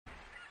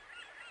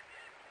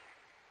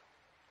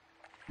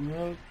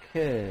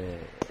Okay,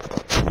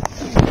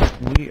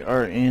 we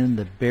are in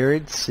the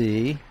Buried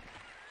Sea,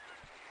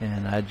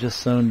 and I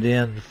just zoned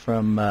in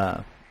from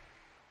the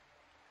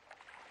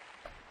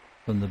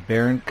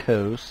barren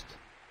coast,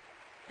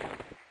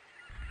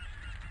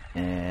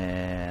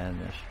 and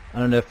I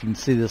don't know if you can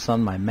see this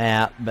on my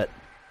map, but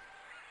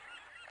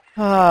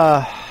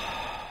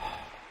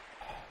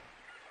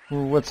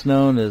what's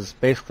known as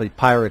basically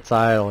Pirates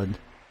Island.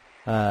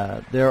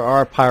 There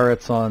are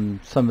pirates on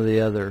some of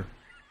the other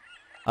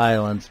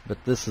islands,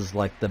 but this is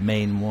like the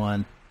main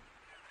one.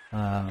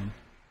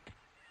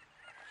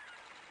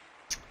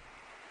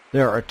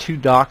 There are 2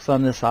 docks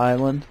on this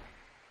island,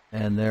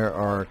 and there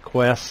are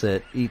quests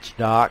at each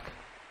dock,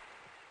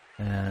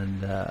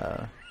 and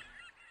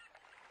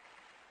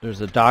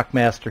there's a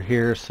dockmaster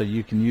here, so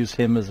you can use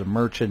him as a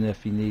merchant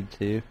if you need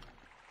to.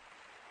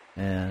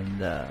 And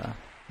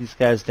these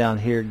guys down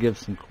here give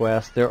some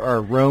quests. There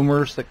are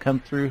roamers that come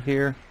through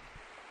here.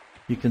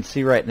 You can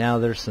see right now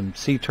there's some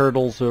sea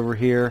turtles over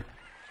here.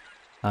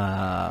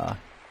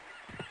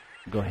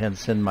 Go ahead and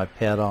send my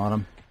pet on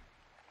them.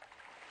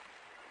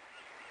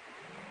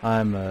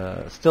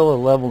 I'm still a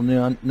level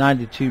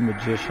 92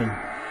 magician.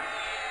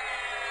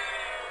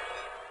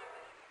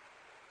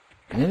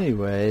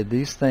 Anyway,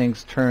 these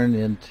things turn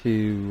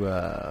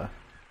into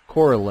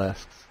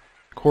coralisks.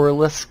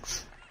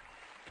 Coralisks?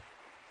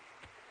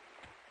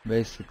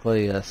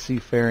 Basically a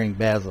seafaring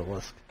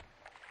basilisk.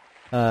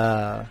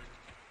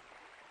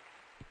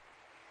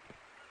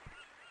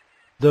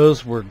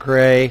 Those were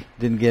gray,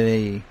 didn't get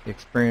any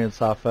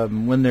experience off of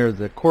them. When they're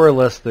the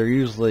coralisks, they're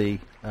usually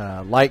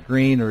light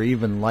green or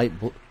even light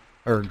blue,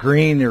 or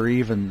green or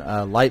even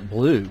light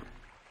blue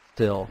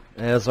still,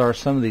 as are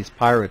some of these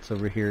pirates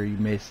over here you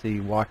may see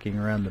walking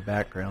around the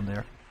background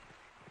there.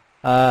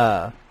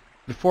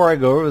 Before I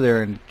go over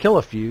there and kill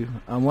a few,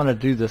 I want to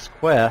do this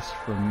quest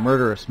from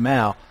Murderous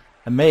Mal.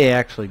 I may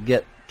actually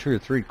get 2 or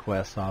 3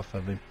 quests off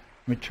of him.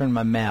 Let me turn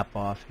my map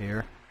off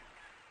here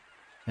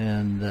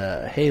and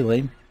hail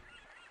him.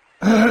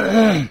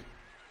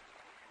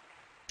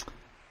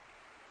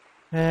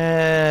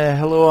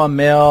 Hello, I'm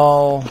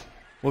Mel.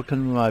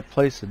 Welcome to my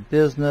place of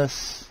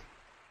business.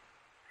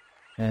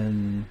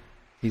 And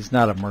he's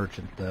not a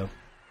merchant, though.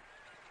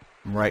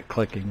 I'm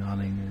right-clicking on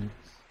him and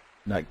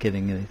not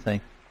getting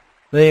anything.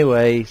 But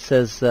anyway, he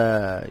says,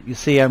 you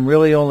see, I'm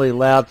really only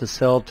allowed to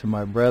sell to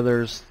my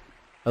brothers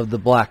of the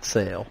Black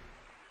Sail,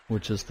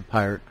 which is the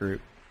pirate group.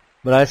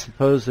 But I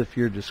suppose if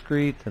you're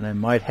discreet, then I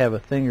might have a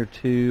thing or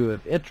two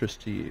of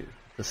interest to you.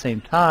 At the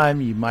same time,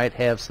 you might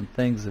have some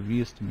things of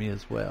use to me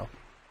as well.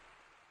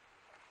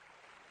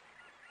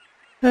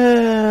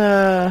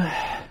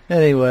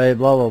 Anyway,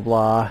 blah, blah,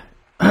 blah.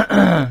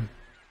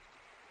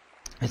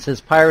 It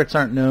says, pirates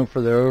aren't known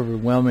for their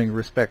overwhelming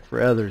respect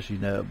for others, you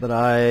know, but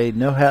I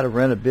know how to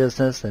run a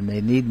business and they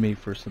need me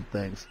for some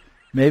things.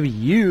 Maybe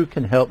you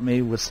can help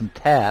me with some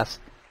tasks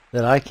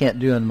that I can't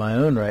do on my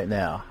own right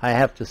now. I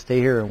have to stay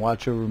here and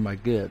watch over my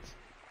goods.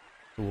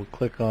 So we'll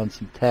click on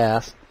some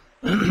tasks.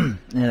 And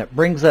it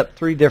brings up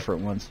 3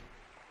 different ones.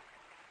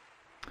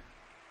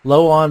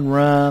 Low on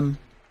rum,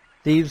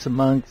 thieves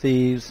among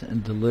thieves,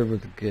 and deliver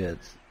the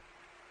goods.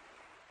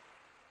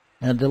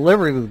 Now,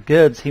 deliver the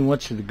goods, he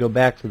wants you to go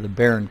back to the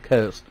barren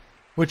coast,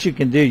 which you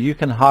can do. You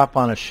can hop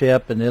on a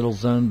ship and it'll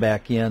zone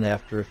back in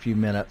after a few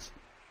minutes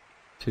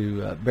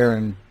to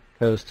barren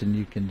coast, and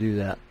you can do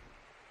that.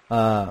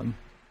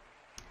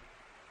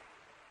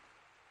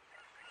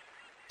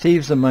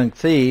 Thieves among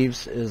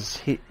thieves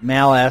is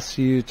Mal asks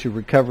you to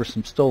recover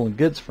some stolen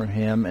goods from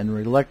him and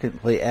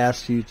reluctantly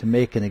asks you to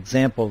make an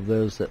example of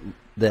those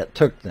that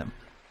took them.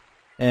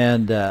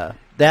 And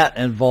that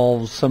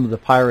involves some of the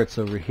pirates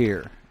over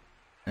here.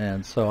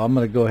 And so I'm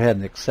going to go ahead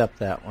and accept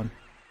that one.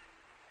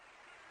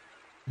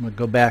 I'm going to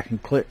go back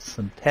and click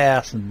some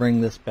tasks and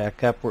bring this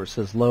back up where it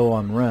says low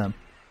on rum.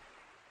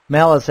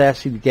 Mal has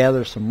asked you to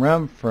gather some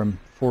rum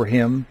for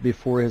him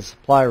before his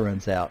supply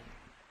runs out.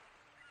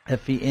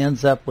 If he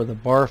ends up with a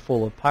bar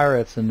full of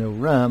pirates and no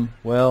rum,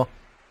 well,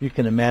 you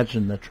can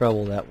imagine the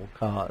trouble that will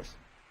cause.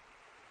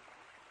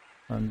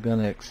 I'm going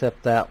to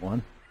accept that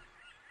one.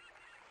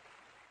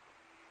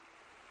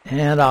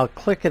 And I'll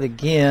click it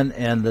again,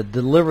 and the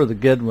deliver the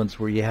good ones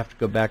where you have to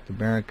go back to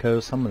Barren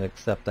Coast, I'm going to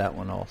accept that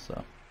one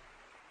also.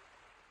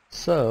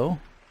 So,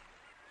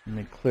 let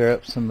me clear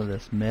up some of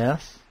this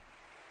mess.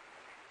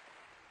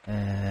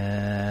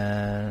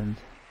 And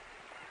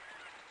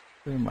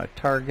do my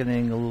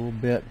targeting a little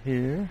bit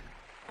here.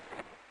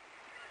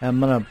 I'm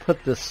going to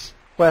put this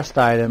quest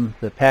item,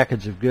 the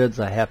package of goods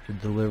I have to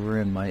deliver,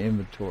 in my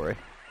inventory.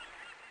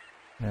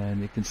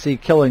 And you can see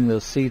killing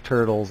those sea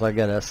turtles. I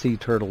got a sea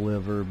turtle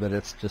liver, but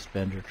it's just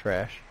vendor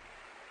trash.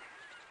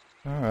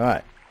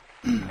 Alright.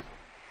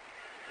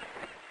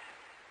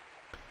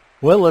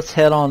 Well, let's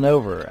head on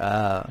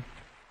over.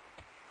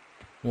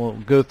 We'll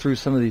go through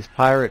some of these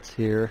pirates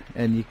here,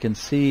 and you can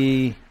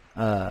see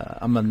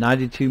I'm a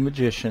 92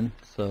 magician,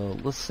 so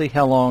let's see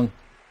how long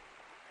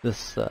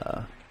this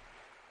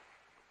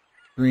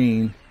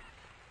green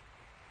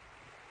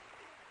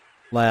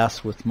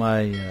lasts with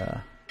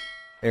my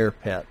air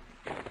pet.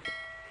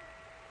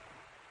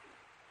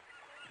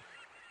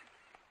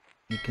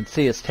 You can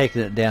see it's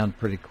taking it down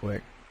pretty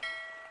quick.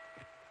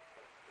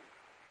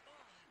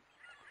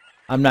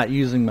 I'm not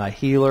using my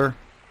healer.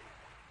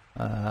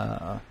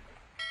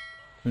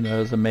 Who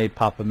knows, I may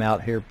pop him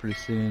out here pretty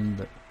soon,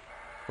 but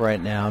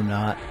right now I'm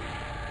not.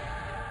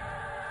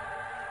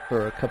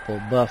 Throw a couple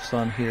of buffs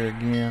on here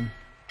again.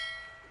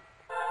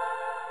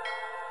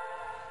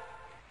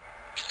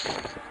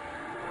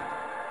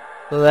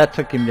 So that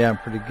took him down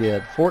pretty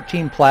good.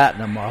 14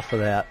 platinum off of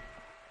that.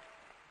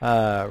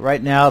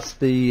 Right now it's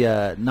the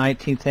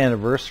 19th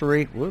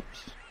anniversary.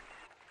 Whoops.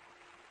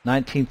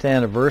 19th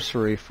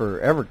anniversary for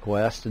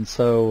EverQuest, and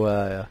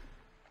so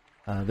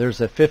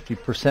there's a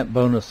 50%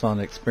 bonus on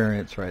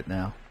experience right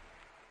now.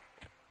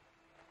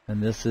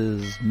 And this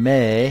is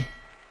May.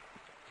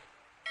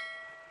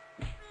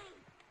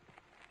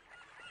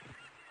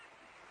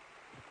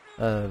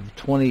 Of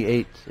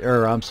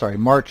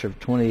March of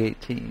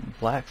 2018.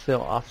 Black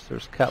Sail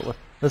Officer's Cutlass.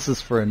 This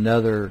is for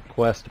another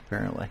quest,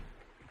 apparently.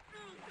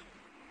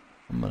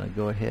 I'm going to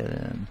go ahead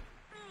and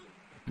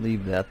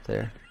leave that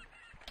there.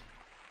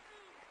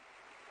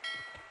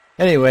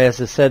 Anyway,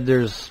 as I said,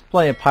 there's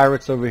plenty of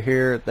pirates over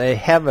here. They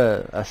have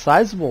a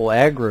sizable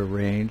aggro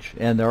range,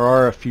 and there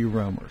are a few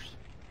roamers.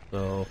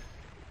 So,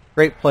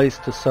 great place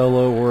to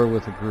solo or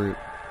with a group.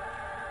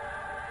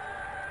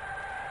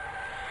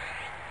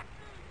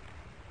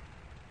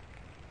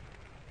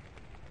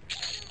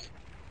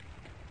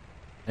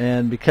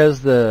 And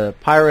because the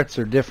pirates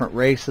are different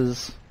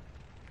races,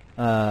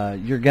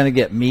 you're going to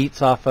get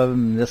meats off of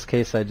them. In this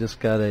case, I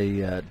just got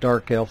a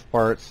dark elf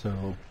part,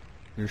 so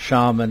your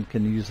shaman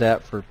can use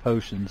that for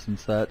potions and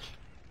such.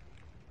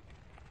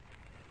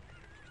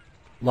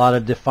 A lot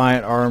of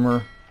defiant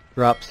armor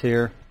drops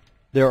here.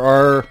 There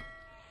are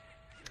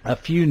a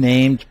few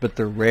named, but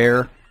they're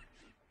rare.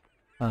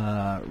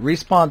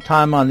 Respawn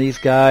time on these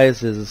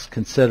guys is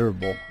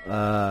considerable.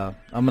 I'm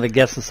going to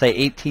guess to say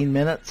 18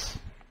 minutes.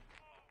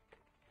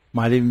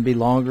 Might even be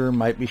longer,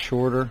 might be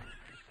shorter.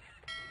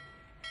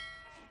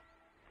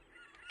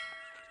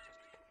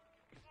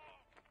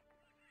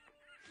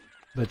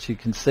 But you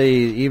can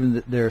see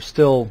even they're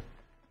still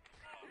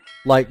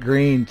light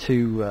green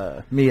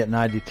to me at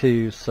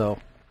 92. So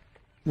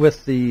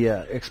with the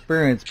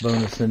experience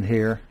bonus in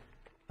here,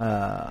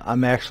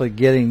 I'm actually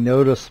getting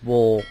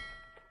noticeable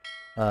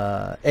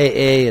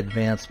AA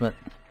advancement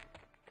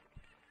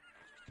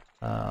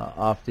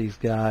off these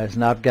guys.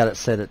 And I've got it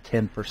set at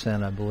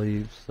 10%, I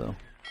believe. So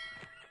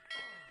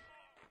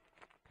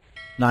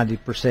 90%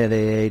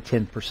 AA,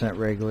 10%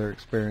 regular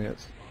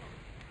experience.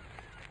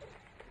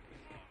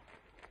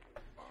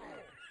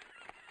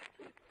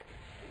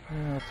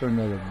 I'll throw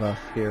another buff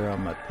here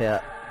on my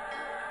pet,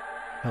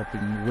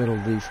 helping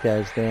whittle these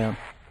guys down.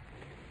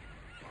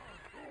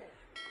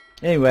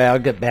 Anyway, I'll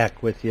get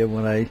back with you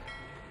when I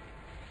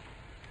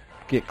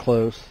get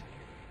close.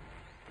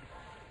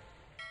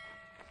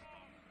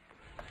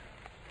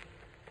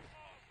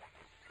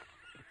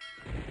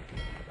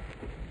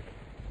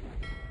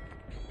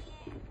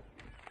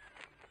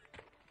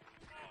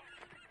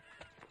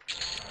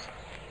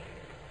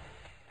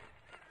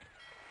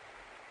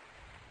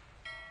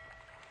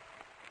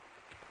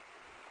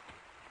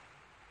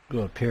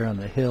 Go up here on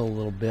the hill a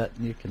little bit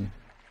and you can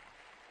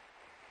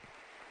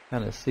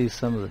kind of see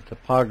some of the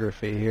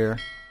topography here.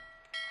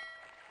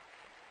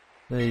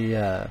 They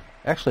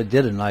actually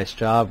did a nice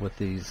job with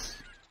these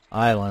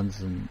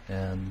islands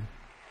and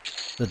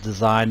the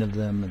design of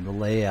them and the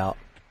layout.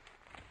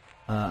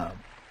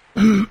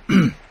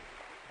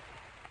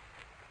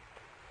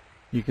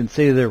 You can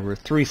see there were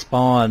 3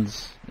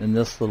 spawns in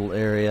this little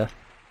area,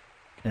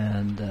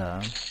 and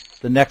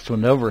the next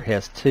one over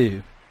has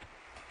 2.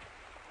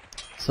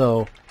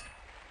 So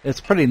it's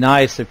pretty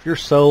nice if you're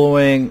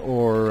soloing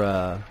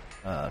or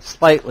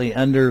slightly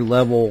under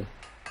level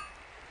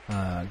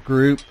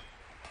group.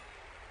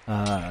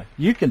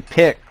 You can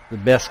pick the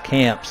best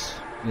camps,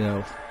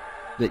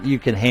 that you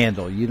can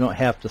handle. You don't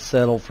have to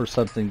settle for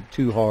something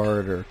too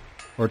hard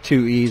or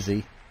too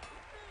easy.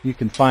 You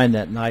can find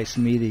that nice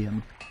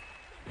medium.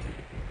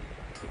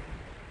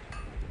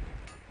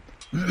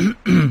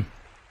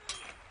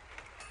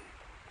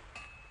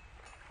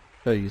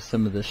 Show you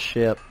some of this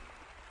ship.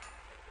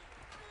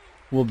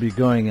 We'll be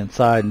going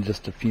inside in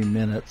just a few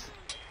minutes.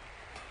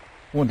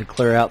 I wanted to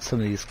clear out some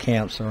of these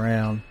camps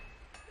around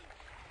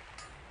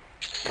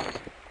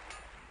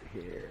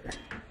here.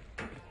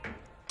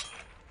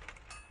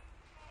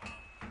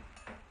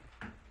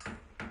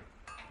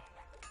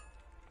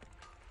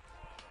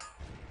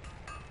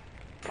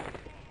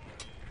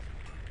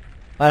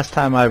 Last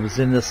time I was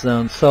in this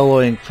zone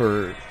soloing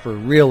for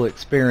real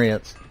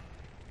experience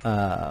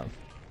was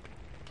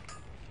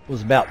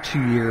about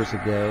 2 years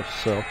ago,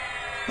 so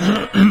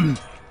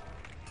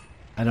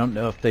I don't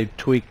know if they've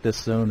tweaked this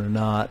zone or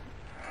not.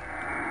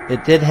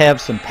 It did have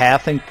some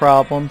pathing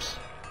problems.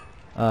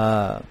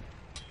 For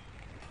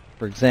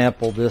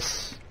example,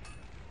 this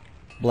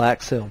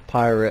Black Sail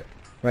pirate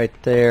right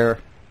there,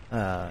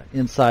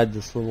 inside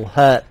this little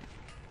hut,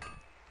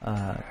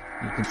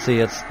 you can see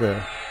it's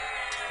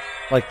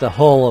like the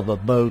hull of a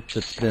boat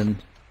that's been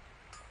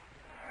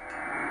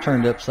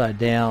turned upside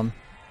down.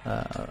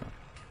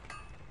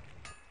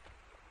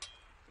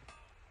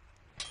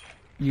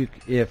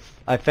 If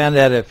I found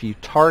out if you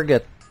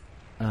target,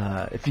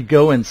 if you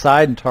go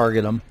inside and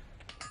target them,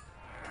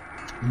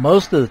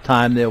 most of the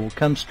time they will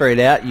come straight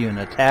at you and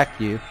attack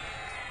you.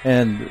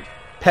 And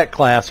pet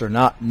class or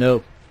not,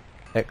 no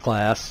pet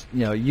class,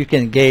 you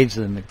can engage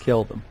them and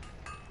kill them.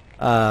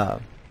 I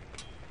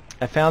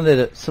found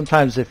that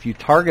sometimes if you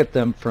target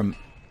them from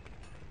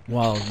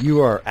while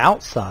you are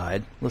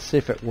outside, let's see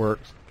if it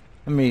works.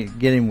 Let me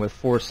get him with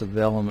force of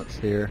elements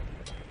here.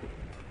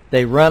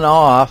 They run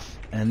off,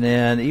 and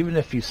then even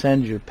if you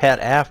send your pet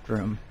after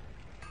them,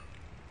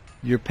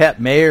 your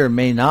pet may or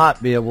may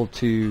not be able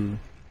to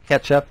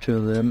catch up to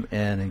them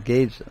and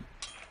engage them.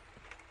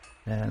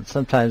 And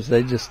sometimes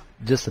they just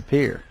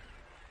disappear.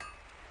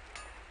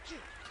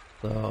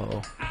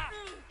 So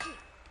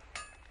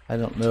I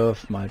don't know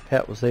if my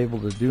pet was able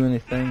to do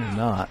anything or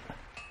not.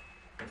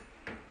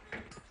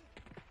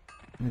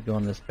 Let me go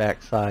on this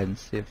back side and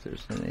see if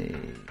there's any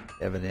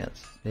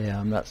evidence. Yeah,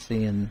 I'm not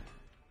seeing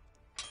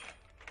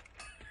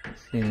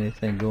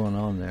anything going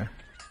on there.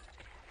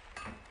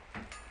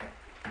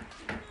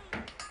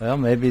 Well,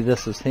 maybe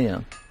this is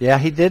him. Yeah,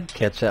 he did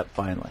catch up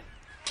finally.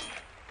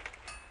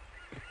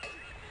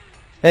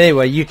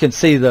 Anyway, you can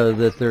see though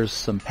that there's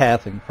some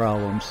pathing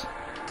problems.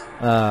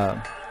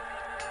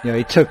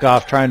 He took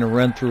off trying to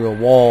run through a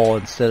wall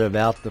instead of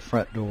out the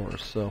front door.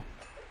 So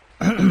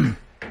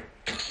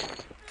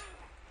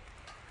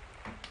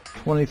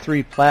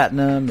 23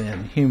 platinum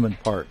and human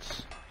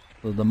parts.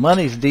 So the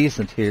money's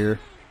decent here.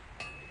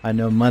 I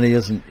know money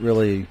isn't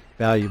really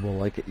valuable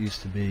like it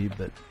used to be,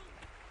 but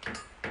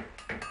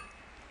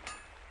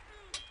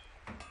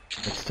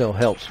it still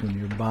helps when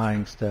you're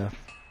buying stuff.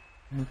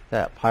 Look at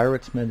that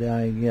pirate's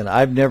medallion again.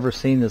 I've never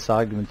seen this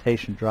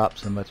augmentation drop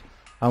so much.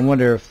 I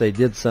wonder if they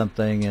did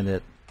something and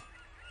it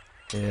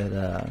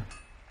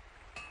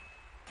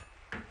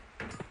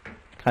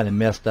kind of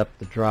messed up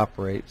the drop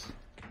rates.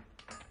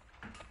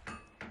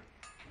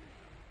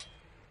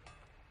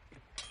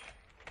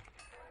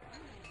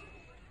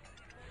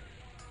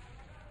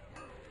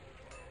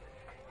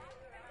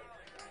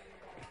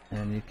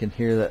 And you can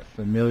hear that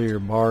familiar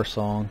bar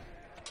song.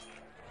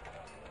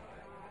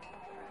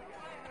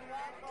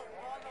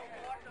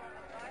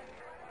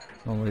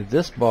 Only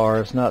this bar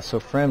is not so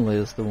friendly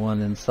as the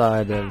one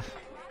inside of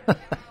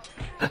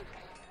a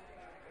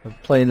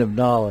Plane of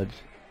Knowledge.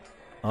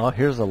 Oh,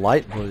 here's a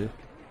light blue.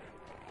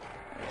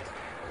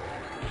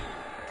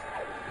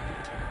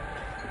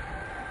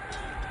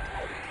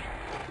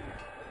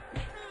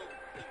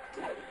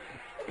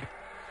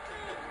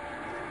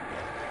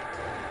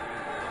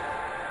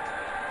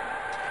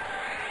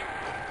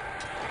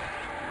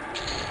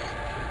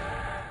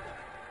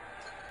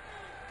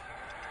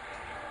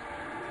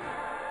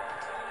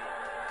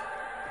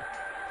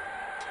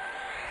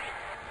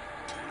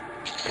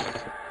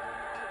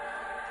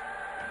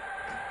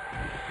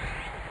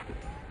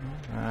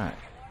 Alright.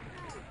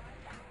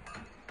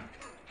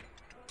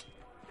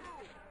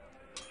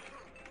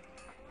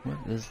 What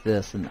is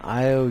this? An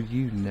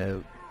IOU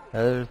note.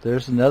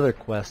 There's another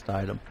quest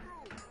item.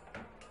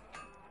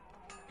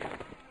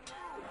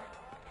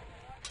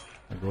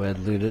 I'll go ahead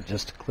and loot it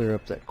just to clear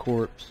up that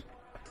corpse.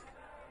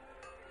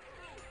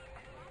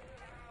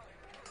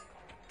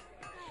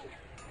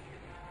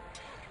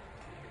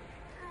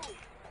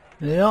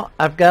 Well,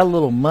 I've got a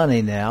little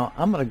money now.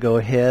 I'm going to go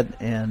ahead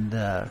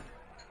and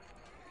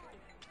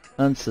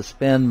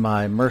unsuspend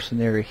my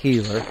mercenary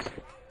healer.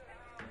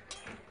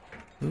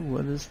 Ooh,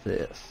 what is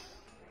this?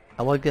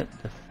 Elegant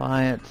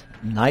Defiant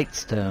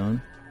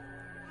Nightstone.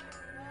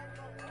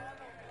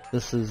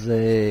 This is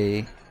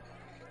a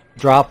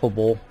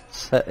droppable,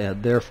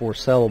 therefore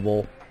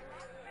sellable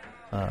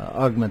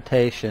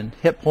augmentation.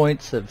 Hit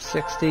points of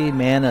 60,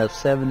 mana of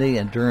 70,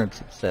 endurance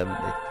of 70.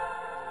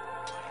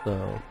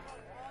 So,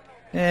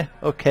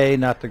 okay,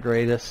 not the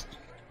greatest.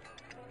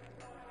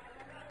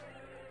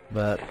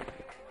 But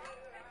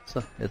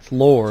it's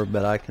lore,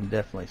 but I can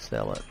definitely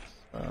sell it.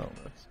 So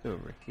let's go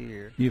over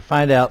here. You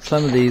find out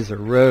some of these are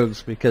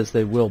rogues because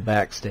they will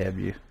backstab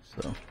you.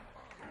 So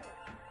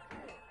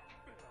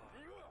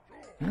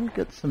we'll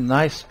get some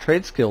nice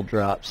trade skill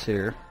drops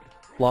here.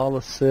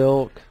 Flawless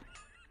silk,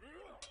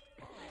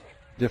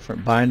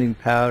 different binding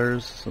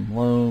powders, some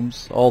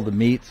loams, all the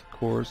meats, of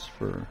course,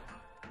 for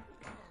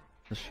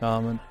the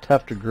shaman.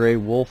 Tufted gray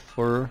wolf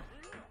fur.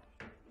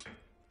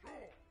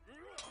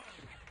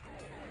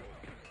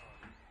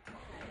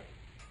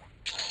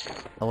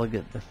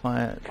 Elegant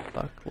Defiant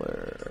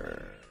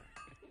Buckler.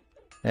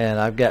 And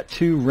I've got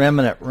 2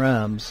 remnant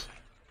rums,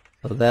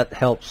 so that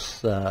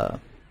helps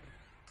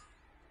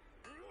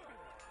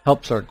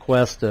helps our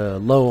quest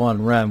low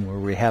on rum, where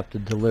we have to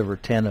deliver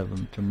 10 of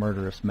them to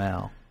Murderous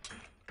Mal.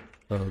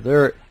 So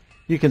there,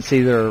 you can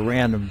see they're a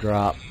random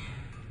drop.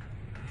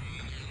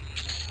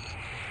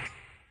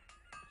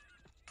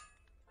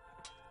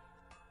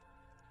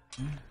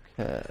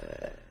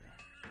 Okay.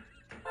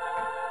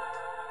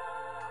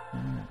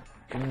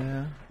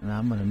 Yeah, and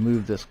I'm going to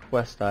move this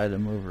quest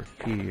item over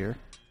here.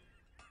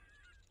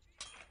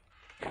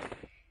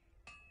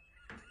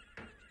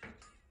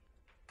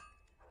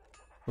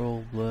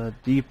 Cold blood,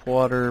 deep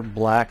water,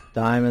 black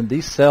diamond.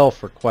 These sell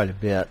for quite a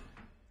bit.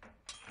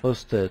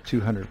 Close to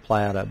 200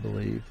 plat, I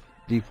believe.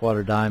 Deep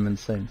water diamond,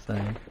 same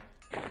thing.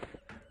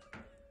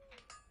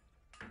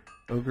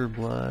 Ogre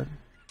blood.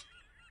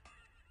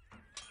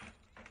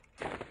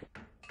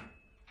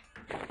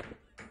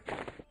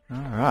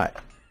 Alright.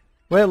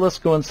 Well, let's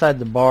go inside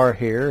the bar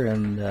here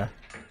and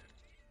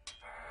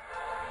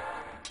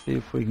see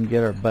if we can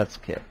get our butts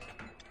kicked.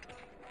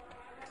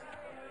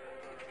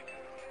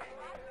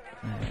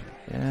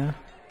 Yeah.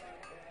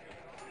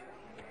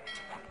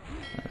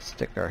 Let's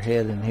stick our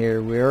head in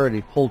here. We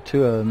already pulled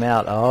two of them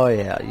out. Oh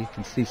yeah, you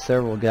can see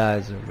several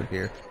guys over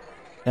here.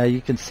 Now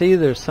you can see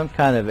there's some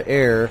kind of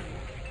error.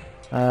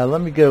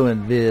 Let me go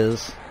in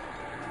Viz.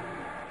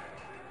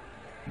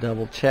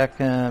 Double check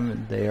them,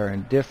 and they are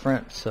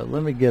indifferent. So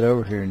let me get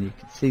over here and you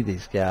can see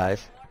these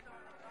guys.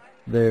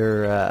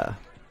 They're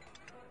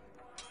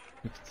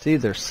you can see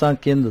they're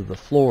sunk into the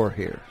floor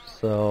here.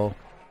 So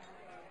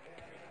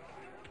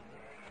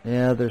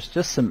yeah, there's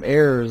just some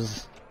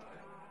errors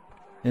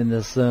in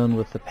this zone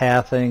with the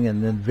pathing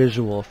and then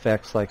visual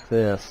effects like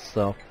this.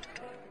 So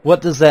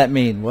what does that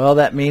mean? Well,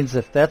 that means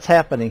if that's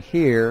happening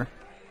here,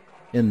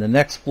 in the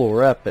next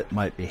floor up it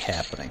might be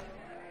happening.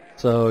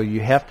 So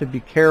you have to be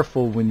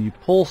careful when you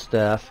pull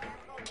stuff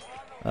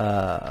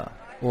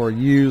or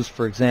use,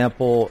 for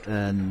example,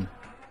 an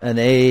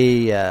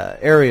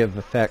area of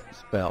effect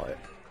spell,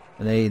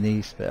 an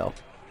A&E spell.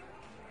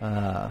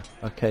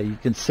 Okay, you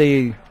can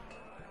see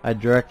I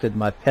directed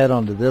my pet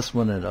onto this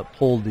one and it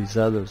pulled these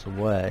others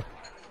away.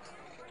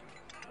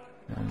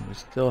 And we're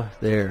still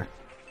there.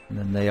 And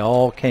then they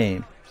all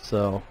came.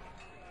 So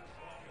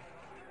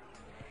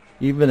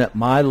even at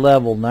my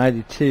level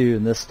 92,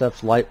 and this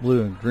stuff's light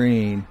blue and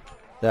green,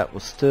 that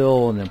was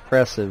still an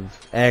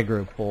impressive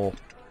aggro pull.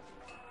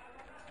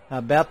 How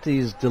about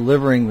these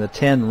delivering the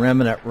 10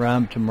 remnant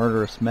rum to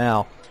Murderous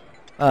Mal?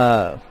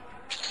 Like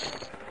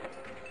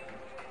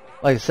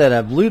I said,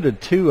 I've looted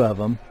 2 of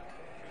them.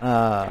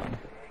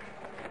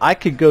 I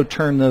could go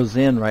turn those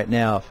in right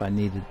now if I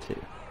needed to.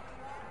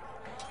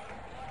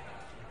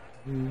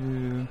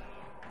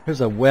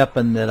 Here's a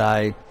weapon that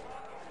I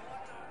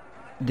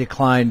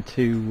declined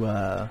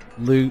to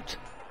loot,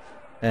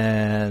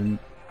 and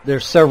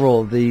there's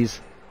several of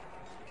these.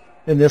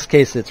 In this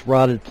case, it's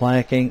rotted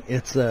planking.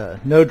 It's a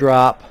no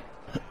drop,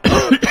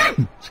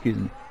 excuse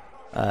me,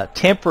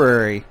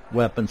 temporary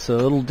weapon, so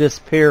it'll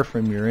disappear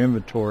from your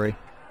inventory.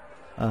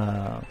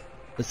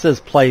 It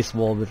says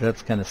placeable, but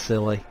that's kind of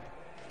silly.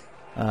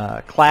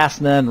 Class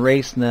none,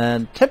 race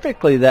none.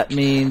 Typically that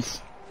means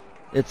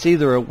it's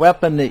either a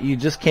weapon that you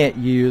just can't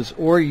use,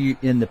 or you,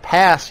 in the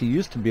past you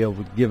used to be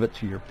able to give it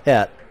to your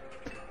pet.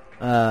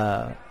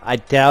 I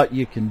doubt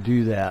you can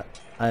do that.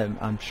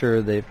 I'm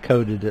sure they've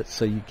coded it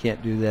so you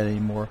can't do that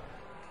anymore.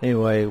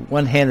 Anyway,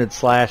 one-handed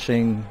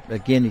slashing,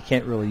 again, you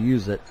can't really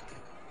use it.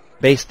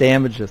 Base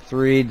damage of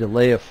 3,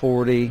 delay of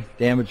 40,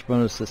 damage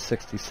bonus is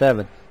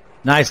 67.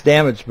 Nice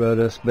damage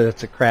bonus, but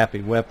it's a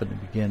crappy weapon to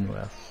begin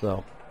with.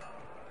 So,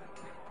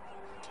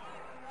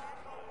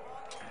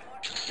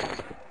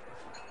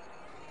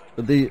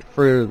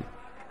 for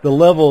the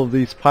level of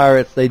these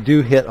pirates, they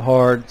do hit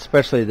hard,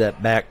 especially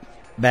that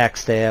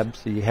backstab,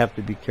 so you have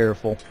to be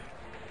careful.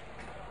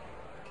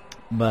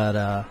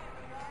 But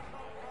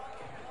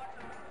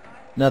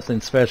nothing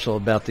special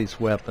about these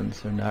weapons.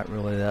 They're not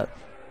really that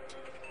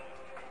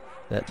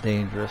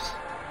dangerous.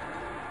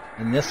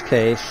 In this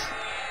case,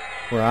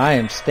 where I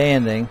am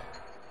standing,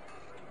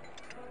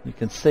 you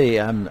can see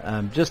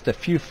I'm just a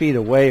few feet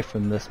away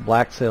from this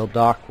black sail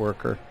dock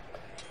worker,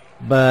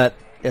 but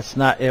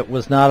it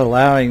was not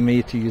allowing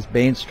me to use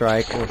Bane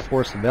Strike or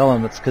Force of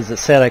Elements because it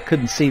said I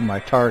couldn't see my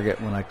target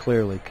when I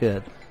clearly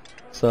could.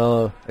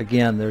 So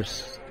again,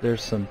 there's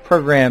some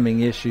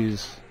programming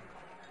issues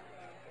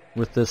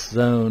with this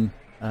zone,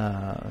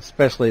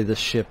 especially this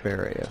ship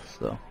area.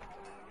 So,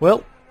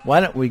 well, why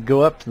don't we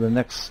go up to the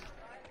next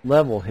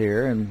level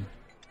here and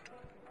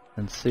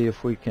see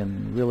if we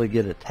can really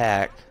get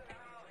attacked.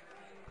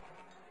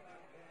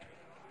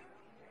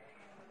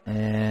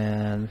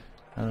 And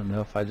I don't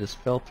know if I just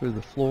fell through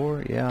the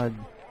floor. Yeah,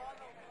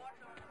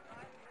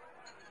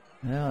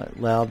 it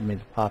allowed me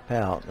to pop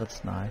out.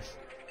 That's nice.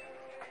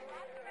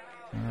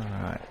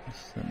 Alright, let's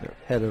send our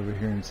pet over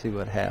here and see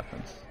what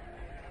happens.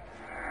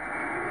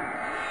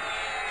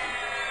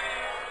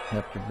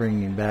 Have to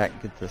bring him back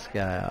and get this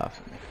guy off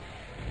of me.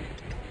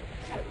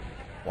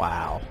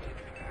 Wow.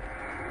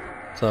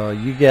 So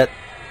you get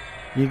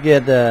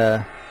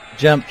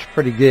jumped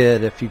pretty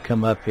good if you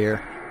come up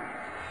here.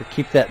 But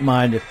keep that in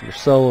mind if you're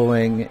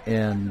soloing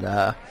and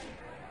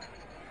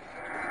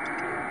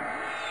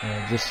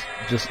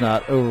just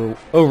not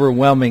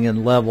overwhelming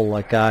in level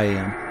like I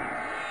am.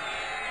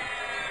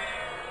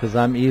 Because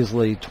I'm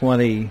easily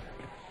 20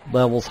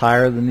 levels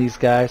higher than these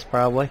guys,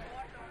 probably.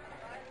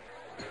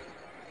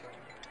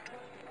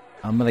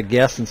 I'm going to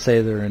guess and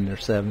say they're in their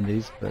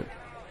 70s, but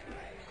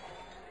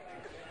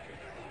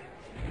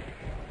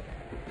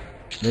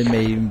they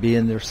may even be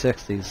in their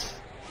 60s.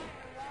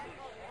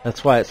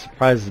 That's why it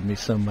surprises me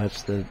so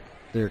much that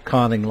they're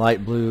conning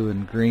light blue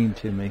and green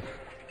to me.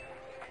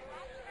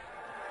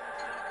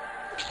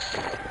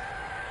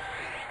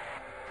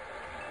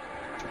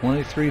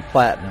 $23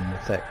 platinum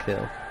with that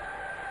kill.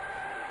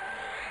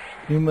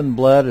 Human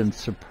blood and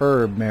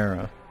superb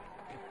marrow.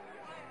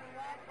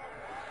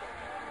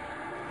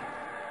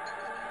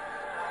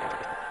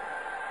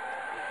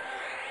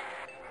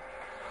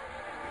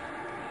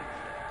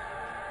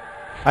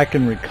 I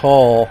can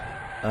recall,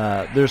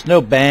 there's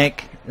no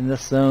bank in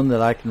this zone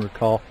that I can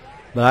recall,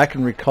 but I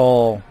can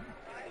recall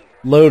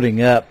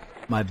loading up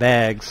my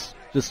bags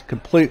just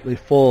completely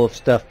full of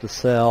stuff to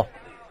sell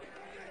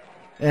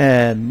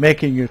and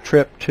making a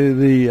trip to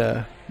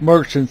the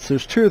merchants.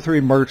 There's 2 or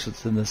 3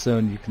 merchants in this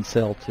zone you can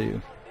sell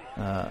to.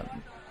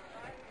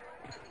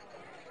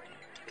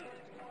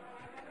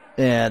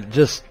 And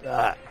just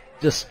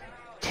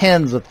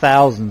tens of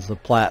thousands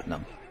of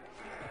platinum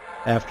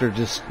after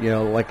just,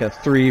 like a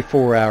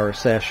 3-4 hour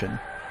session.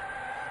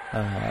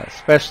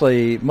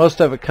 Especially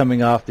most of it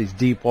coming off these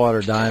deep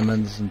water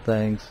diamonds and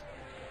things.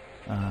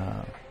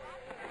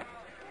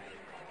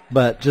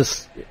 But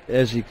just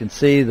as you can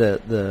see,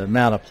 the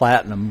amount of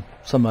platinum,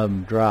 some of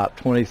them dropped.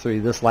 23.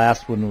 This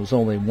last one was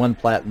only 1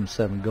 platinum,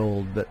 7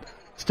 gold, but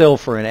still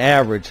for an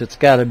average, it's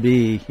got to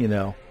be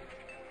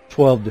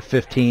 12 to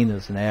 15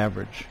 as an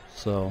average.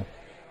 So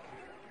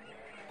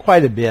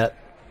quite a bit.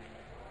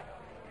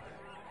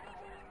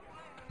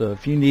 So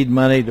if you need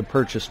money to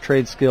purchase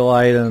trade skill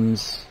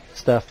items,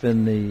 stuff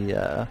in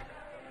the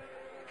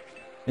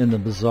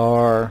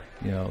bazaar,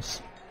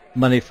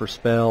 money for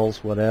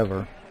spells,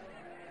 whatever.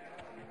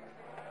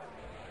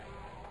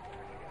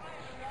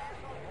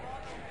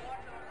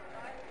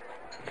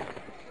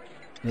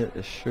 It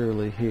is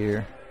surely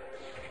here.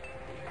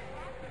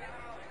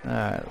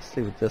 Alright, let's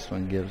see what this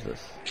one gives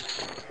us.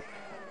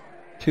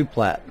 2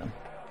 platinum.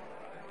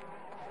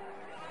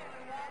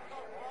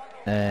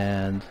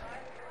 And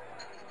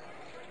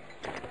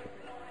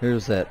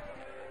here's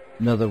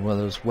another one of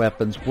those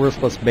weapons.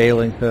 Worthless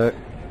bailing hook.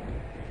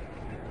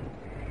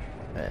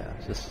 Yeah,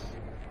 just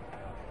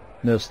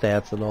no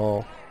stats at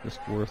all. Just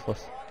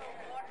worthless.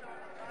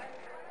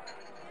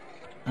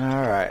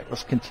 Alright,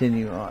 let's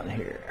continue on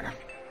here.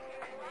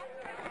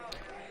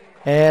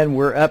 And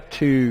we're up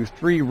to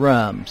 3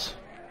 rums.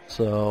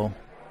 So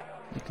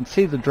you can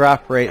see the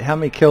drop rate. How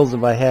many kills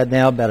have I had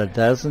now? About a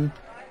dozen.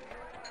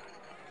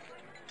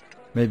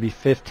 Maybe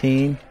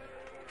 15.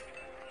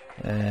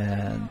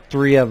 And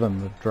 3 of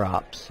them have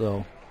dropped.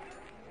 So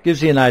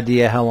gives you an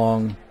idea how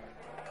long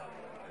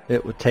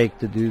it would take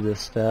to do this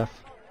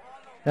stuff.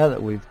 Now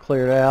that we've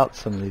cleared out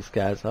some of these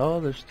guys. Oh,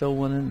 there's still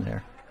one in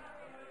there.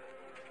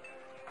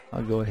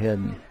 I'll go ahead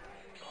and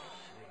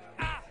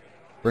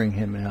bring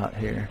him out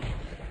here.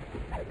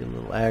 Get a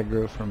little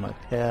aggro from my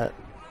pet.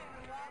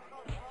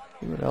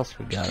 See what else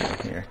we got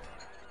in here.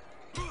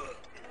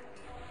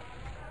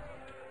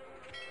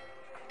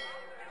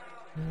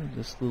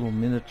 Just little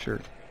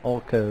miniature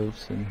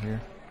alcoves in here.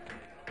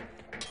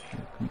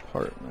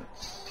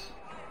 Compartments.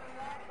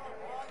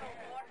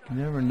 You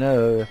never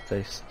know if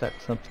they stuck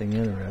something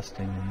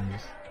interesting in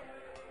these.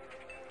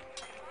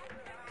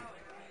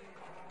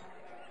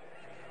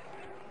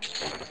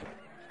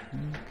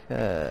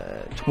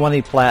 Okay,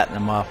 20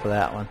 platinum off of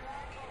that one.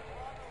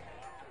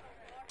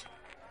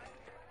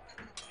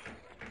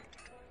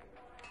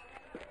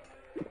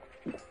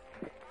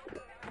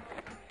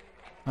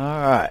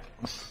 Alright,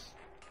 let's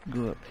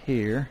go up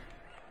here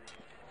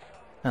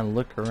and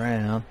look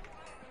around.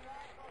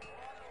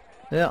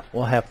 Yeah,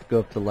 we'll have to go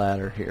up the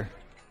ladder here.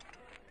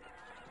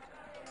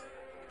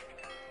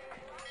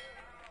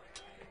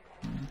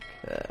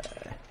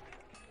 Okay.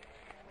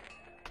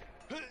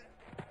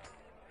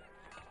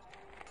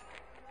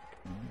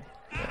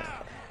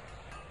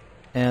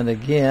 And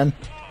again,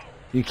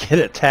 you get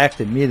attacked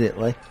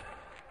immediately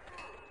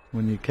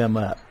when you come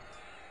up.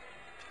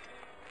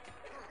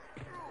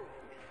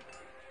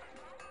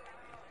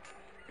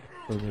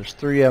 So there's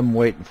 3 of them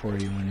waiting for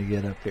you when you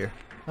get up here.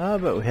 Oh,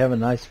 but we have a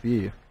nice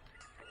view.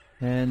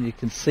 And you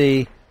can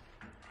see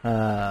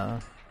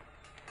those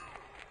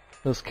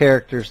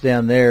characters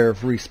down there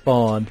have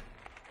respawned.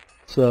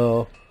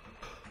 So,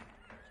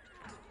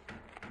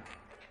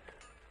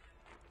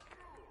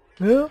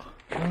 well,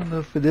 I don't know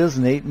if it is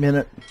an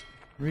 8-minute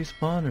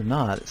respawn or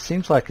not. It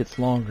seems like it's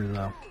longer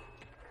though.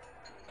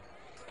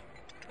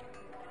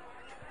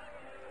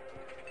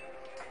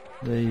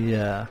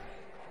 The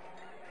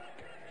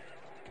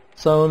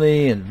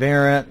Sony and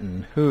Variant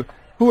and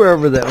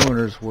whoever the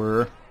owners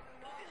were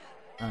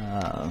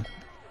at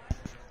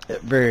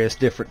various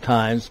different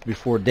times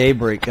before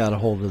Daybreak got a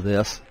hold of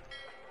this,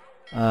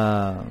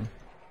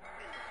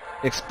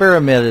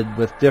 experimented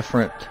with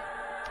different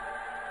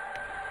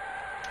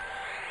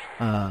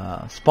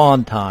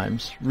spawn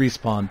times,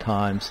 respawn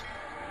times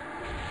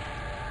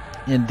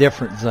in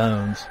different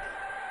zones,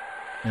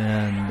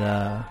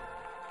 and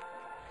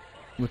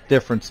with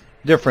different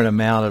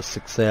amount of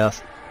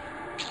success.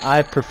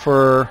 I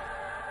prefer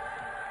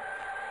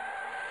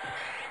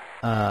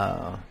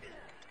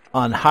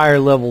on higher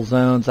level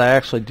zones, I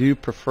actually do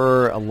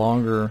prefer a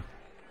longer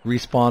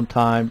respawn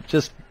time,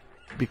 just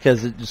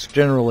because it just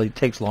generally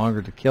takes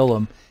longer to kill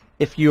them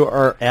if you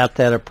are at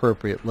that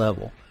appropriate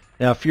level.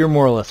 Now, if you're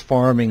more or less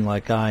farming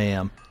like I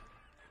am,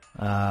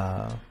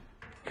 that's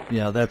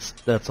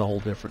a whole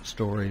different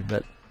story.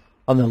 But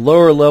on the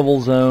lower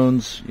level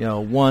zones,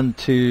 1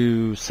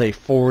 to say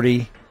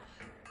 40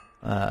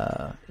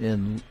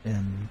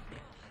 in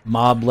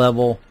mob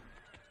level,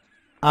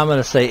 I'm going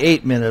to say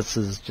 8 minutes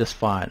is just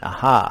fine.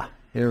 Aha!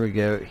 Here we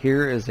go.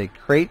 Here is a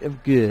crate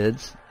of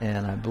goods,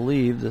 and I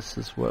believe this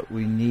is what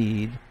we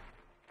need.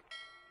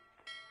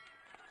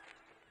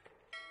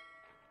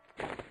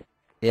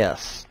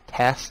 Yes,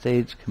 task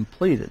stage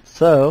completed.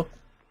 So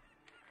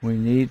we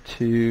need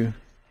to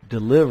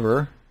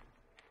deliver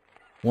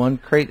 1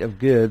 crate of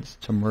goods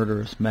to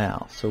Murderous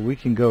Mal. So we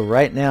can go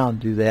right now and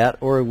do that,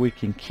 or we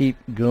can keep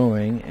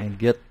going and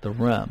get the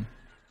rum.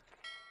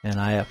 And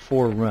I have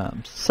 4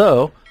 rums.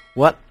 So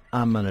what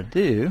I'm going to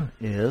do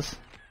is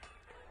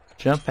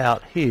jump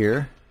out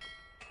here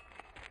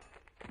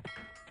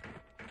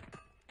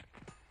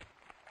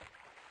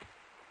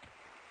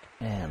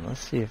and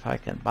let's see if I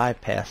can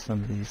bypass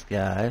some of these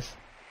guys.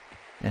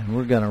 And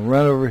we're going to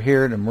run over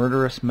here to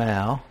Murderous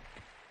Mal.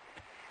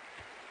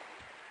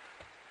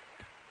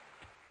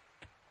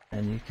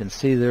 And you can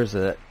see there's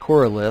a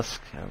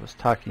coralisk. I was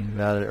talking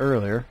about it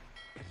earlier.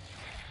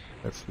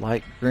 That's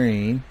light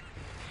green.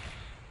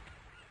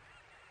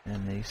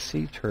 And the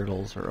sea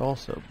turtles are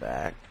also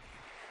back.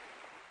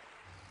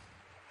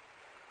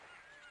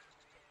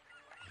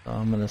 So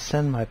I'm going to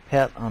send my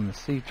pet on the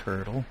sea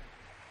turtle.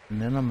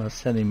 And then I'm going to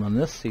send him on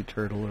this sea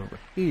turtle over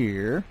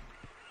here.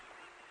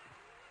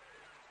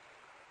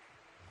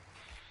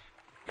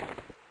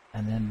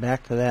 And then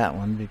back to that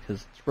one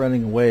because it's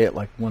running away at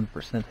like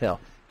 1%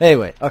 health.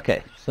 Anyway,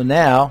 okay, so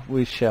now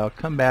we shall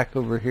come back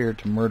over here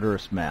to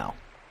Murderous Mal.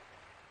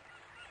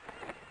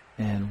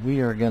 And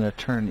we are going to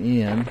turn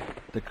in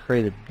the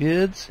crate of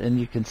goods. And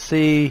you can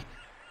see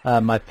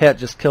my pet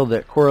just killed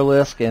that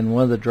coralisk, and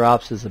one of the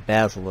drops is a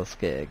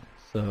basilisk egg.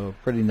 So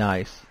pretty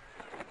nice.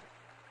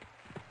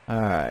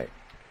 Alright.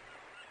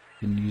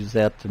 You can use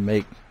that to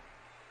make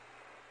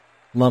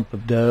lump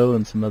of dough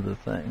and some other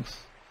things.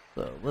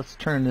 So let's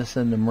turn this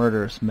into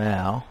Murderous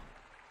Mal.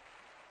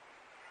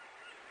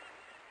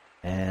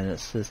 And it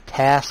says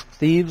Task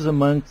Thieves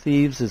Among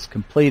Thieves is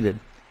completed.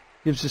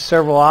 Gives you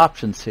several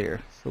options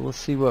here. So let's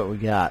see what we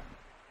got.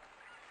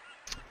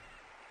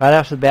 Right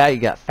after the bat,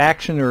 you got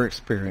faction or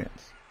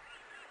experience.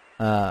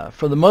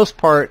 For the most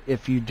part,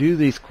 if you do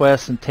these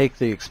quests and take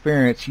the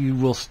experience, you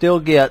will still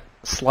get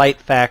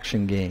slight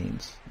faction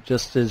gains,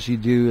 just as you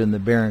do in the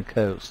Barren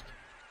Coast.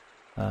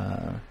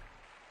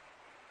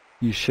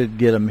 You should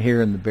get them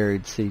here in the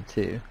Buried Sea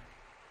too.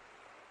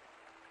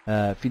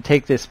 If you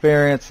take the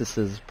experience, this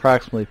is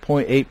approximately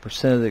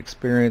 0.8% of the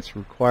experience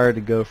required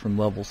to go from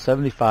level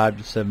 75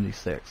 to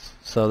 76.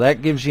 So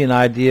that gives you an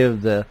idea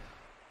of the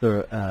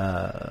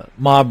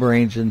mob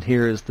range, and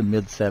here is the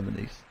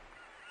mid-70s.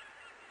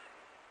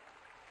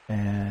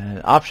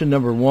 And option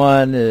number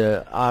 1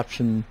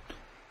 option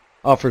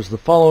offers the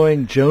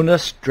following: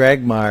 Jonas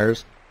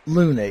Dragmire's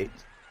Lunate.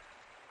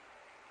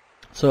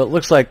 So it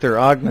looks like they're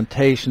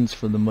augmentations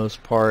for the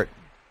most part.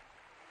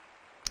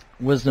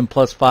 Wisdom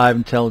 +5,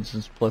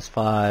 intelligence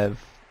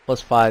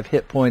 +5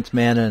 hit points,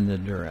 mana, and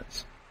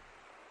endurance.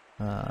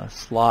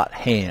 Slot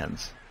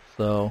hands.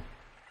 So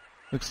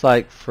looks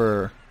like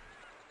for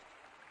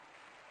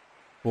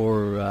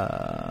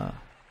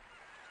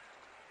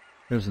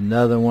there's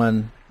another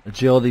one.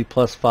 Agility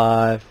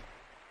 +5.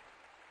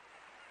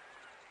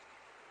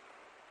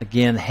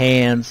 Again,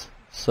 hands.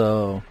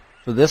 So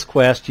for this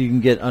quest, you can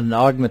get an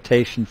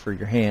augmentation for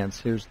your hands.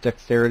 Here's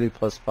dexterity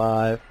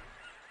 +5.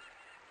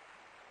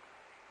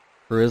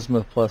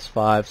 Charisma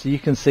 +5. So you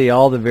can see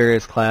all the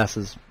various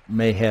classes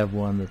may have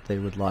one that they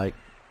would like.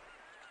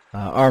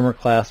 Armor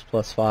class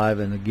 +5,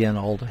 and again,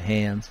 all the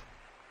hands.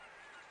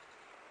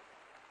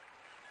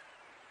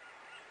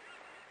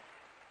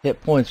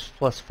 Hit points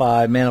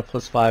 +5, mana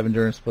 +5,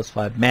 endurance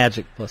 +5,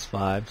 magic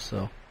 +5.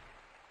 So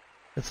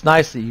it's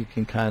nice that you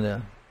can kind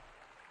of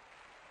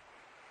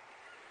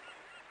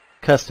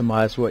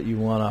customize what you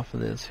want off of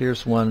this.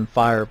 Here's one,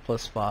 fire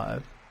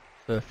 +5.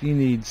 So if you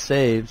need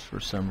saves for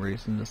some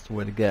reason, that's the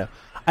way to go.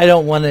 I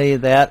don't want any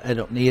of that. I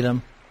don't need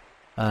them.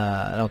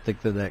 I don't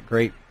think they're that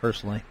great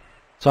personally.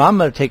 So I'm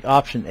going to take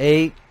option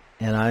 8,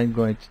 and I'm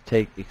going to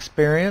take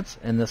experience,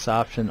 and this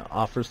option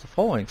offers the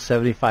following: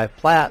 75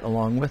 plat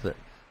along with it.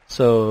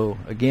 So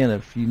again,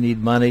 if you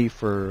need money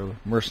for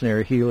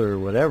mercenary healer or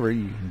whatever,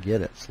 you can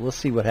get it. So let's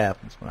see what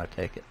happens when I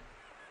take it.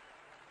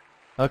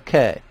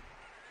 Okay.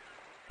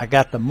 I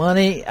got the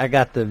money. I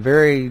got the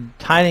very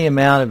tiny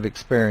amount of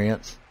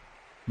experience,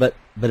 but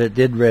it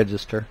did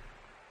register.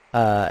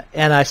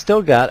 And I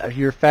still got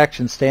your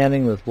faction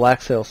standing with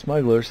Black Sail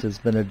Smugglers has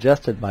been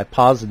adjusted by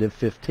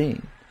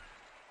 +15.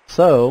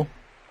 So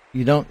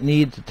you don't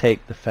need to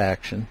take the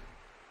faction,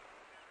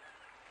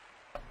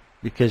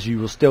 because you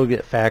will still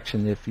get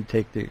faction if you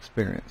take the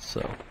experience.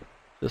 So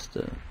just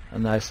a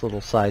nice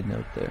little side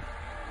note there.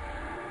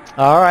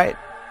 Alright,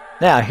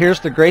 now here's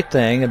the great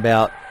thing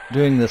about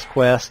doing this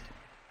quest.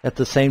 at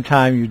the same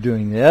time you're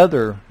doing the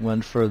other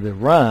one for the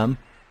rum,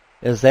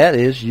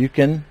 is you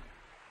can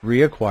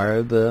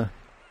reacquire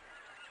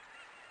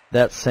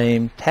that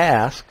same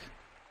task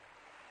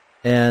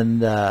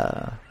and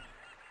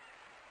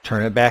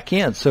turn it back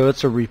in. So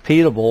it's a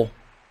repeatable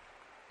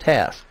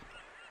task.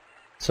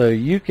 So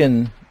you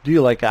can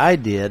do like I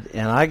did,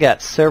 and I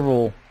got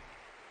several,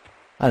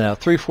 I don't know,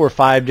 3, 4,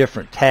 5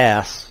 different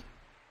tasks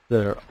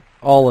that are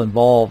all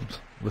involved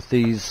with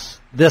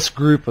this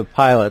group of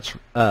pirates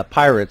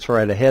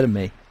right ahead of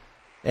me.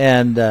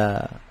 And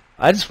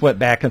I just went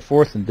back and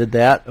forth and did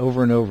that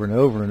over and over and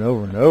over and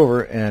over and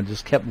over, and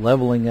just kept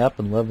leveling up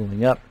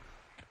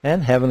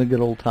and having a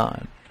good old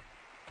time.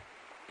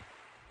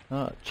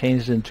 Oh, it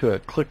changed into a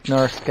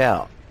Clicknar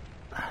Scout.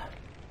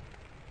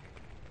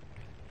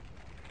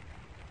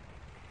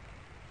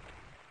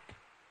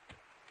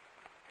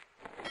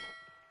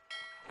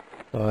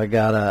 So I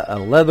got a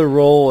leather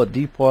roll, a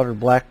Deepwater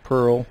Black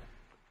Pearl,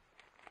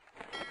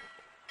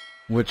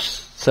 which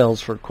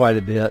sells for quite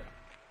a bit,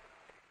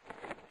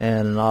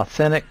 and an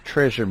Authentic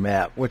Treasure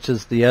Map, which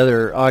is the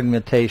other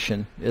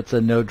augmentation. It's a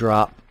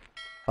no-drop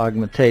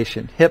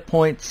augmentation. Hit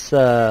points,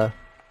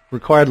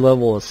 required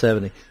level is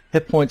 70.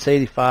 Hit points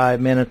 85,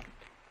 mana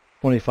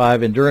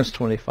 25, endurance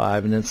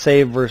 25, and then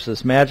save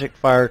versus magic,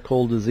 fire,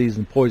 cold, disease,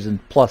 and poison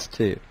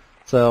 +2.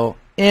 So,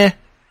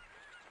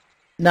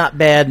 not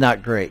bad,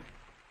 not great.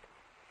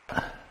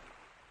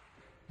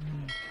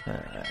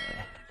 Okay.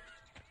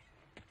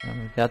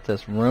 And we've got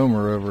this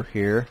roamer over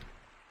here,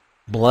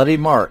 Bloody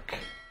Mark.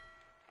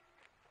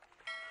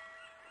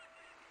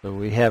 So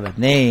we have it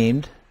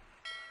named.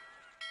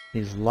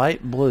 He's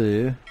light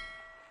blue,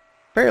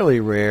 fairly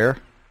rare,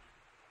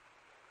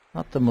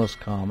 not the most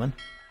common.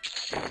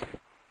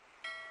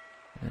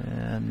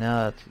 And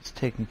now it's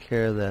taking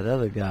care of that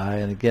other guy.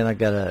 And again, I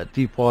got a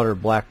Deepwater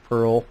Black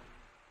Pearl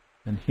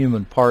and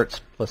human parts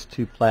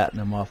 +2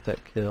 platinum off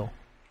that kill.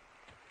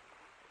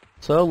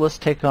 So let's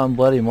take on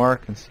Bloody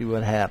Mark and see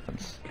what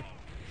happens.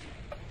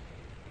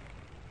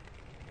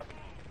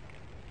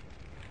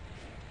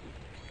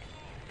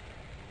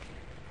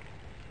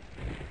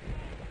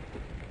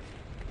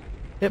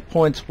 Hit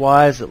points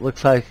wise, it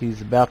looks like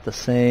he's about the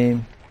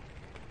same.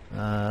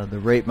 The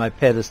rate my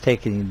pet is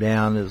taking him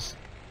down is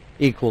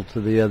equal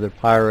to the other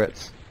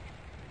pirates.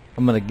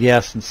 I'm going to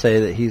guess and say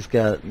that he's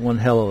got one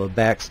hell of a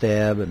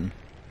backstab and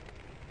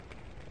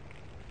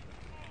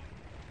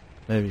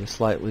maybe a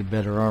slightly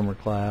better armor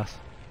class.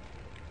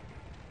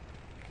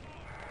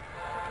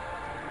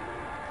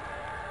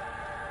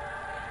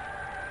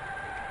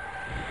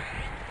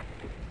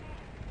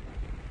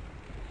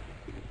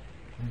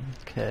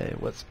 Okay,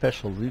 what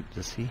special loot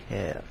does he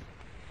have?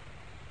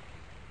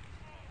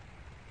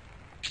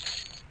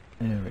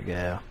 There we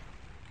go.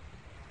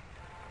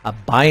 A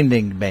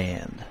binding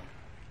band.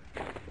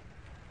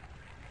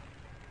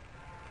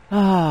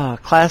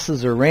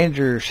 Classes are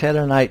Ranger,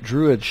 Shadow Knight,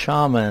 Druid,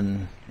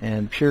 Shaman,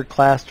 and Pure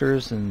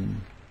Clasters,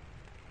 and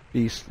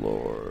Beast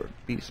Lord,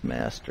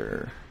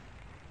 Beastmaster,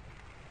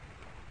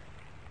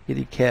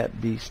 Kitty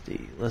Cat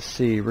Beastie. Let's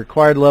see,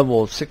 required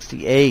level of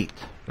 68,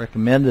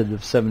 recommended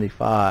of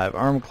 75,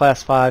 armor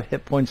class 5,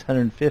 hit points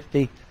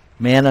 150,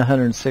 mana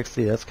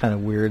 160. That's kind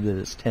of weird that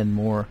it's 10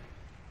 more.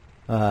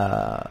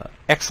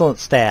 Excellent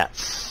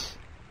stats.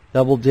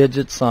 Double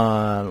digits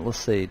on, let's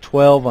see,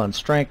 12 on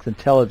strength,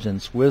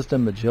 intelligence,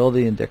 wisdom,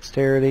 agility, and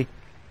dexterity.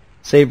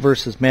 Save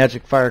versus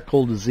magic, fire,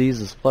 cold, disease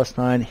is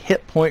 +9.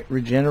 Hit point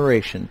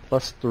regeneration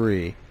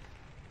 +3.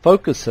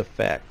 Focus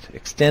effect,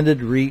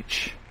 extended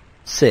reach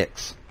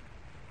 6.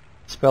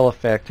 Spell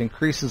effect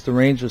increases the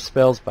range of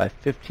spells by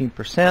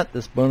 15%.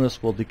 This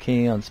bonus will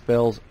decay on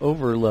spells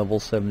over level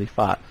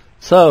 75.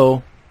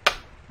 So,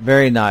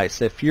 very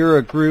nice. If you're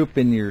a group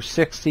in your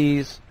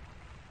 60s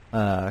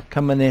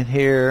coming in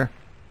here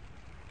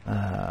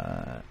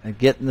and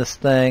getting this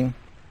thing,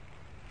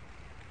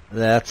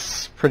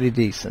 that's pretty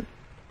decent.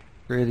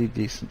 Pretty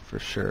decent for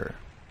sure.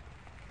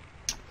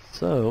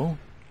 So,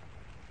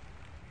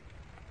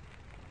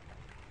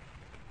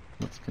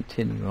 let's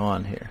continue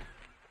on here.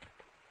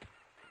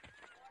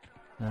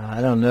 Now, I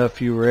don't know if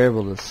you were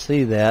able to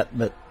see that,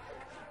 but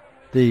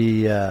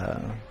the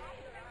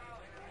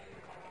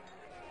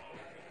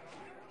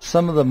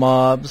some of the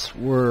mobs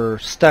were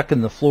stuck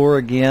in the floor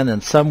again,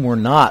 and some were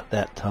not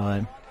that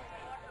time.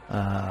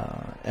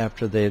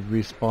 After they had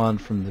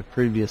respawned from the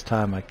previous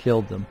time I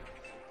killed them.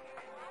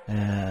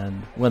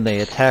 And when they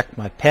attacked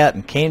my pet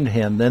and came to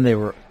him, then they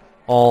were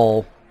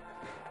all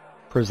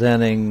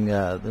presenting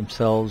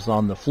themselves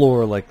on the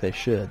floor like they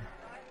should.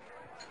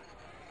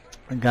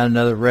 I got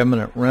another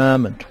Remnant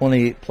Rum and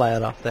 28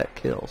 plat off that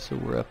kill, so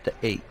we're up to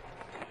 8.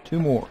 2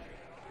 more.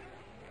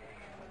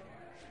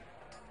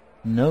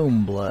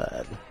 Gnome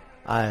Blood.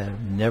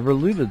 I've never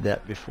looted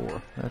that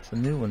before. That's a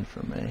new one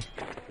for me.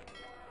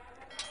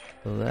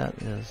 So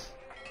that is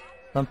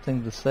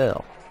something to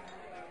sell.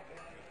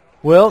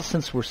 Well,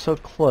 since we're so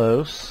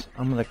close,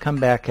 I'm going to come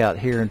back out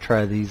here and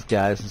try these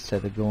guys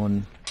instead of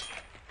going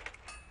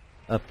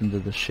up into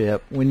the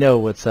ship. We know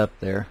what's up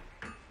there.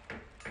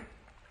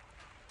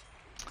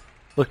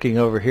 looking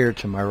over here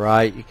to my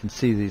right, you can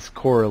see these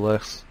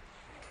corals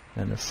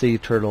and a sea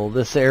turtle.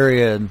 This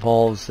area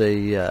involves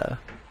a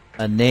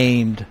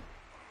named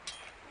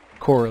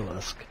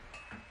coralisk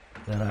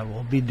that I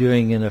will be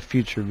doing in a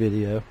future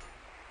video.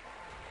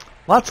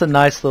 Lots of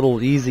nice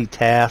little easy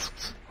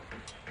tasks,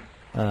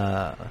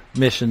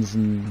 missions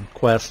and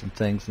quests and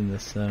things in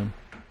this zone.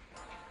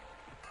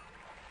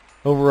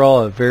 Overall,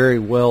 a very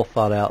well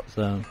thought out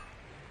zone.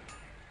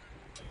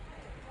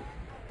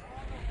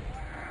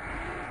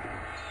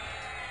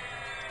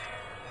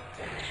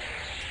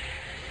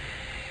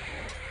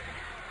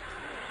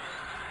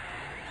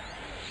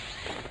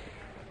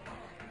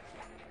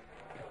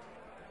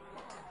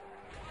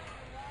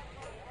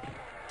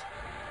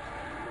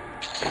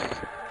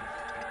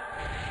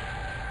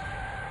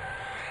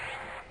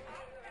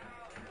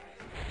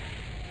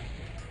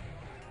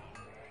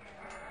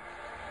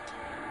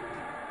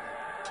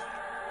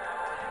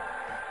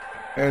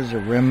 There's a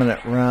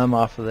remnant rum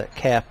off of that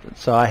captain.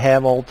 So I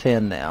have all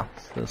 10 now.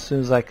 So as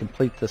soon as I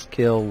complete this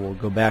kill, we'll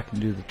go back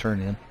and do the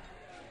turn-in.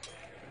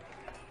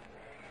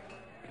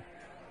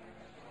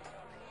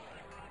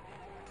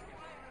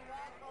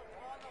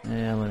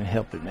 And let me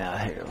help him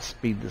out here. Let's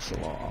speed this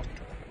along.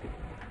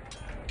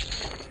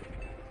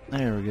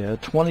 There we go.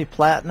 20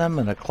 platinum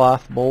and a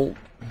cloth bolt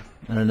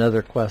and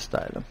another quest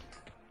item.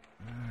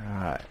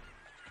 Alright.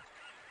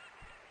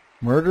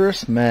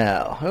 Murderous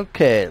Mal.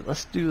 Okay,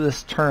 let's do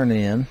this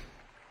turn-in.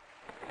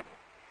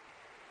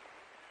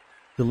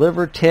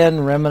 Deliver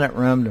 10 remnant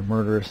rum to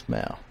Murderous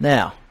Mal.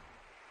 Now,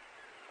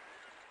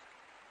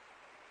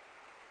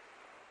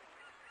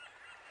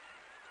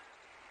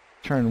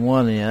 turn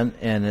 1 in,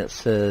 and it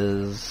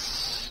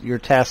says your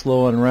task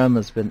low on rum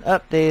has been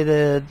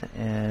updated,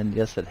 and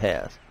yes, it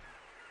has.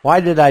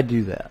 Why did I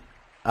do that?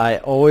 I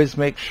always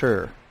make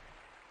sure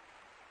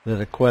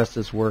that a quest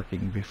is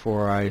working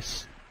before I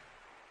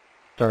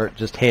start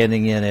just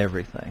handing in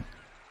everything.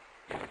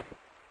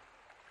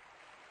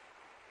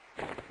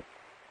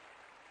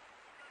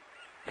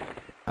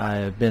 I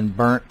have been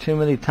burnt too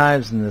many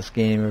times in this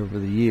game over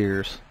the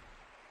years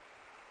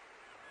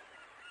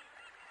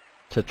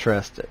to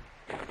trust it.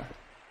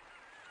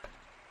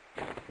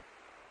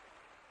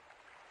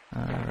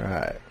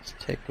 Alright, let's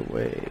take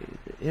away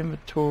the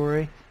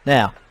inventory.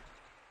 Now,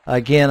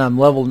 again, I'm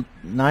level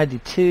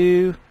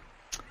 92.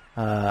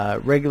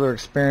 Regular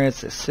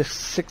experience is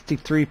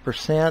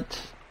 63%.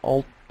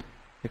 Alt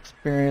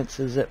experience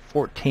is at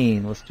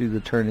 14. Let's do the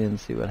turn-in and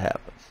see what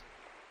happens.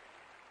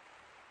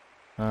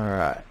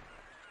 Alright.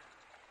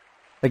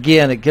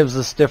 Again, it gives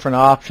us different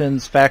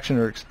options, faction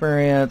or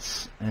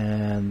experience,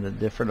 and the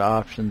different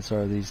options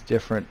are these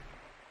different,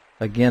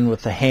 again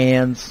with the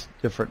hands,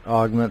 different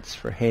augments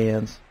for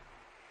hands.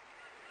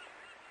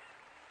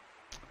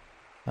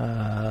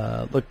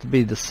 Look to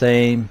be the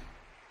same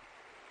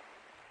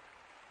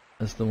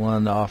as the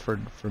one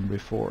offered from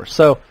before.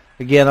 So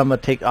again, I'm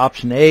going to take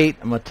option 8.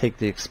 I'm going to take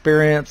the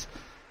experience.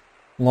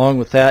 Along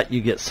with that,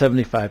 you get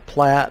 75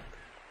 plat.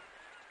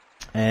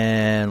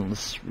 And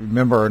let's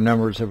remember our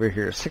numbers over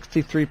here,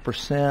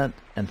 63%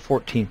 and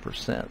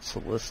 14%.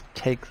 So let's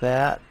take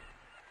that.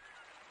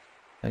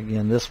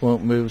 Again, this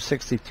won't move,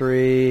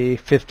 63,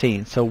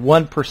 15. So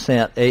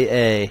 1%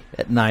 AA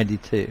at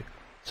 92.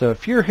 So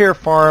if you're here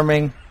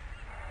farming,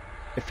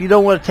 if you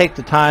don't want to take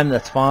the time,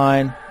 that's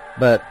fine.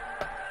 But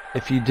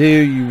if you do,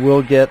 you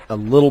will get a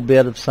little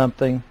bit of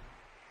something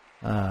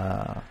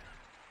out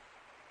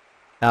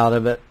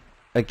of it.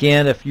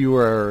 Again, if you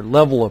are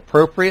level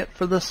appropriate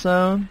for this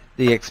zone,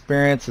 the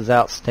experience is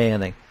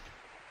outstanding.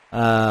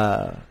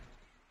 I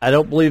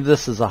don't believe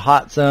this is a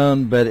hot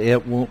zone, but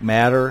it won't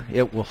matter.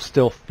 It will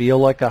still feel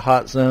like a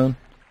hot zone.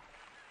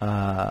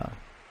 I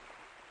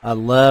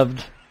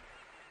loved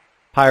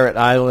Pirate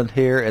Island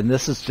here, and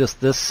this is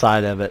just this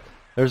side of it.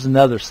 There's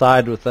another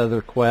side with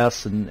other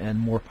quests and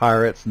more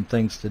pirates and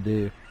things to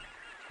do.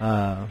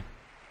 I'll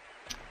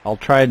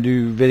try and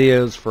do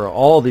videos for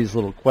all these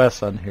little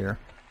quests on here.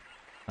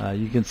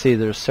 You can see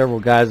there's several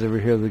guys over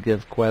here that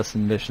give quests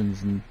and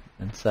missions and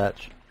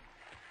such.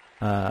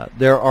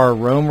 There are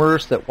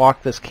roamers that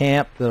walk this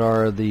camp that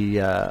are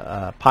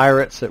the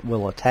pirates that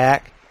will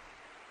attack.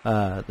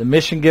 The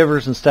mission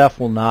givers and stuff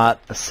will not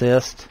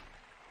assist.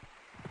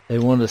 They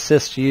won't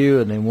assist you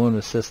and they won't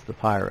assist the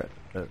pirate.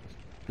 But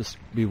just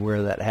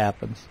beware that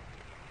happens.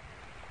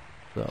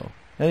 So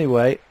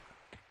anyway,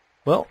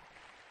 well,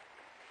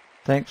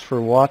 thanks for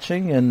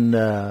watching,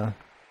 and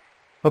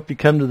hope you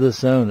come to this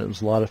zone. It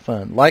was a lot of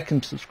fun. Like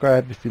and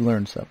subscribe if you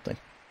learned something.